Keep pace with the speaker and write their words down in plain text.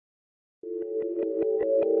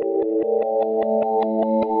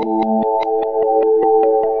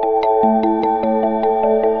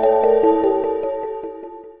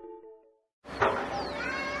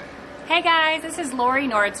guys, this is Lori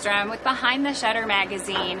Nordstrom with Behind the Shutter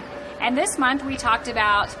magazine, and this month we talked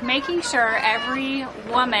about making sure every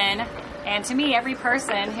woman, and to me every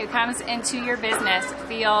person who comes into your business,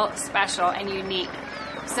 feel special and unique.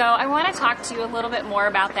 So I want to talk to you a little bit more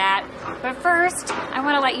about that, but first I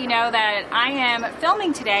want to let you know that I am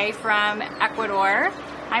filming today from Ecuador.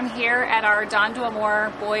 I'm here at our Don do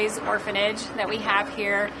Amor Boys Orphanage that we have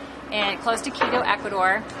here in close to Quito,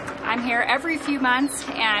 Ecuador. I'm here every few months,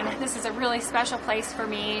 and this is a really special place for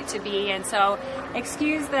me to be, and so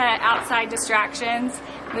excuse the outside distractions.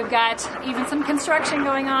 We've got even some construction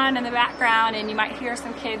going on in the background, and you might hear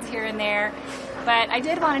some kids here and there. But I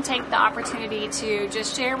did want to take the opportunity to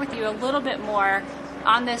just share with you a little bit more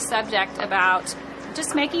on this subject about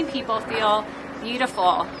just making people feel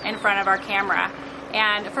beautiful in front of our camera.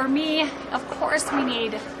 And for me, of course, we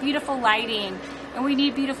need beautiful lighting, and we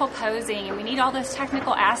need beautiful posing, and we need all those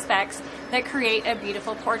technical aspects that create a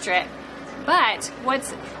beautiful portrait. But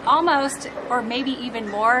what's almost, or maybe even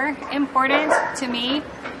more important to me,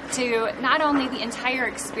 to not only the entire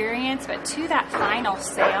experience, but to that final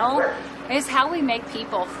sale, is how we make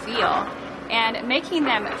people feel. And making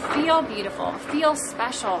them feel beautiful, feel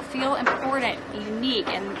special, feel important, unique,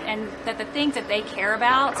 and that the things that they care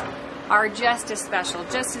about are just as special,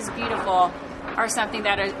 just as beautiful, are something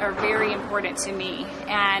that are very important to me.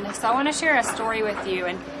 And so I want to share a story with you.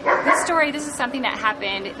 And this is something that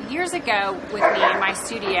happened years ago with me in my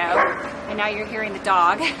studio. And now you're hearing the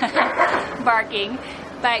dog barking.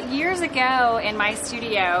 But years ago in my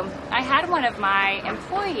studio, I had one of my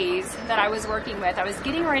employees that I was working with. I was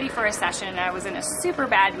getting ready for a session, and I was in a super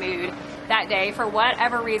bad mood that day for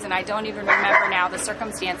whatever reason. I don't even remember now the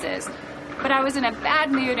circumstances. But I was in a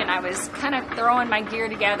bad mood, and I was kind of throwing my gear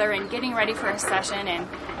together and getting ready for a session,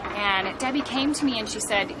 and Debbie came to me and she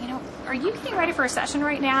said, you know, are you getting ready for a session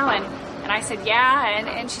right now? And I said, yeah,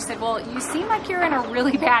 and she said, well, you seem like you're in a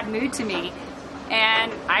really bad mood to me.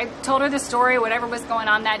 And I told her the story, whatever was going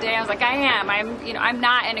on that day. I was like, I'm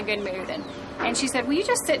not in a good mood. And she said, will you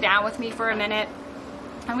just sit down with me for a minute?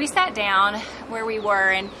 And we sat down where we were,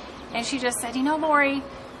 and she just said, you know, Lori,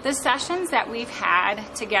 the sessions that we've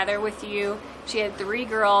had together with you, she had 3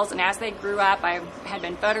 girls, and as they grew up, I had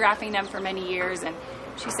been photographing them for many years, and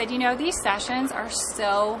she said, you know, these sessions are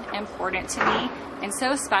so important to me and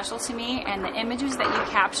so special to me, and the images that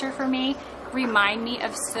you capture for me remind me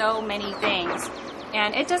of so many things.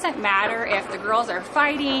 And it doesn't matter if the girls are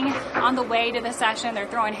fighting on the way to the session, they're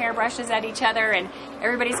throwing hairbrushes at each other, and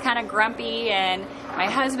everybody's kind of grumpy, and my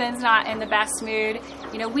husband's not in the best mood.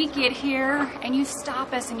 You know, we get here and you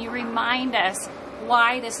stop us and you remind us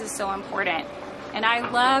why this is so important. And I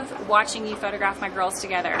love watching you photograph my girls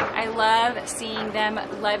together. I love seeing them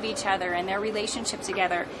love each other and their relationship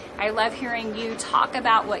together. I love hearing you talk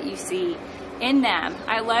about what you see in them.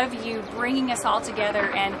 I love you bringing us all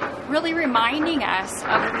together and really reminding us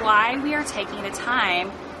of why we are taking the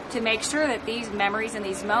time to make sure that these memories and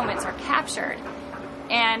these moments are captured.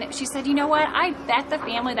 And she said, you know what, I bet the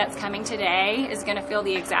family that's coming today is going to feel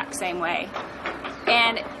the exact same way.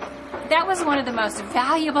 And that was one of the most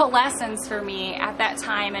valuable lessons for me at that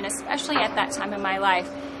time, and especially at that time in my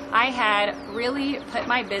life. I had really put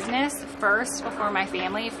my business first before my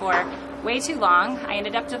family for way too long. I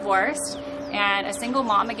ended up divorced and a single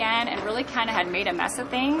mom again, and really kind of had made a mess of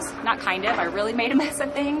things. Not kind of, I really made a mess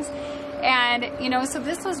of things. And you know, so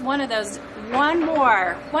this was one of those one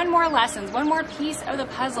more lessons, one more piece of the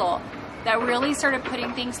puzzle that really started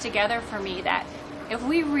putting things together for me, that if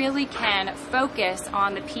we really can focus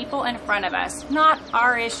on the people in front of us, not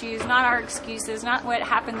our issues, not our excuses, not what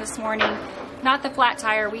happened this morning, not the flat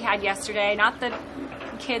tire we had yesterday, not the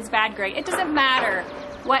kid's bad grade, it doesn't matter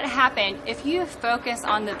what happened. If you focus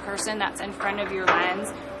on the person that's in front of your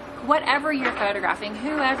lens, whatever you're photographing,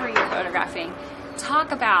 whoever you're photographing,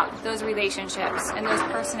 talk about those relationships and those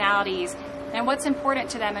personalities and what's important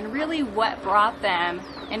to them, and really what brought them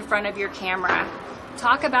in front of your camera.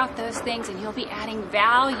 Talk about those things, and you'll be adding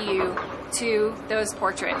value to those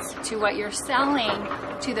portraits, to what you're selling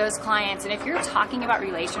to those clients. And if you're talking about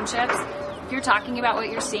relationships, if you're talking about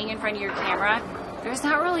what you're seeing in front of your camera, there's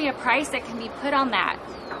not really a price that can be put on that.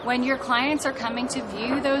 When your clients are coming to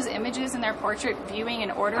view those images in their portrait viewing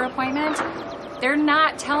and order appointment, they're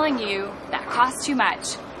not telling you that costs too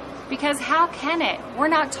much. Because how can it? We're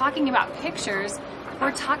not talking about pictures,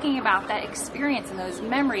 we're talking about that experience and those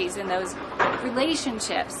memories and those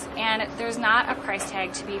relationships. And there's not a price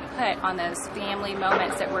tag to be put on those family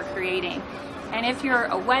moments that we're creating. And if you're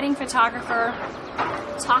a wedding photographer,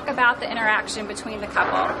 talk about the interaction between the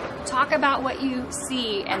couple. Talk about what you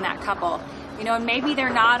see in that couple. You know, maybe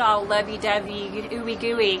they're not all lovey-dovey,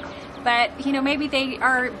 ooey-gooey, but you know, maybe they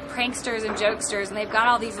are pranksters and jokesters and they've got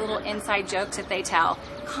all these little inside jokes that they tell.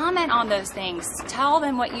 Comment on those things. Tell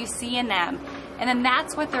them what you see in them. And then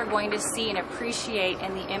that's what they're going to see and appreciate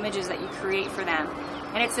in the images that you create for them.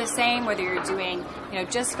 And it's the same whether you're doing, you know,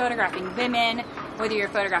 just photographing women, whether you're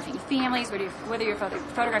photographing families, whether you're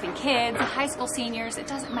photographing kids, high school seniors, it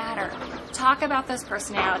doesn't matter. Talk about those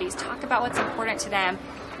personalities, talk about what's important to them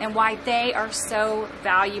and why they are so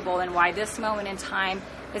valuable and why this moment in time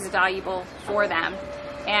is valuable for them.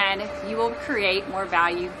 And you will create more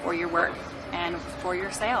value for your work and for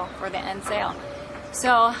your sale, for the end sale.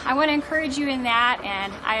 So I want to encourage you in that,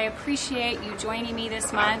 and I appreciate you joining me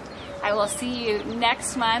this month. I will see you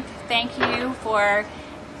next month. Thank you for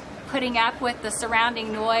putting up with the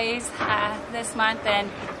surrounding noise this month, and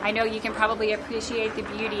I know you can probably appreciate the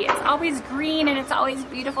beauty. It's always green and it's always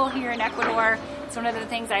beautiful here in Ecuador. It's one of the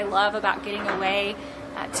things I love about getting away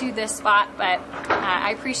to this spot, but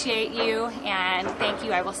I appreciate you and thank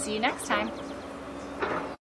you. I will see you next time.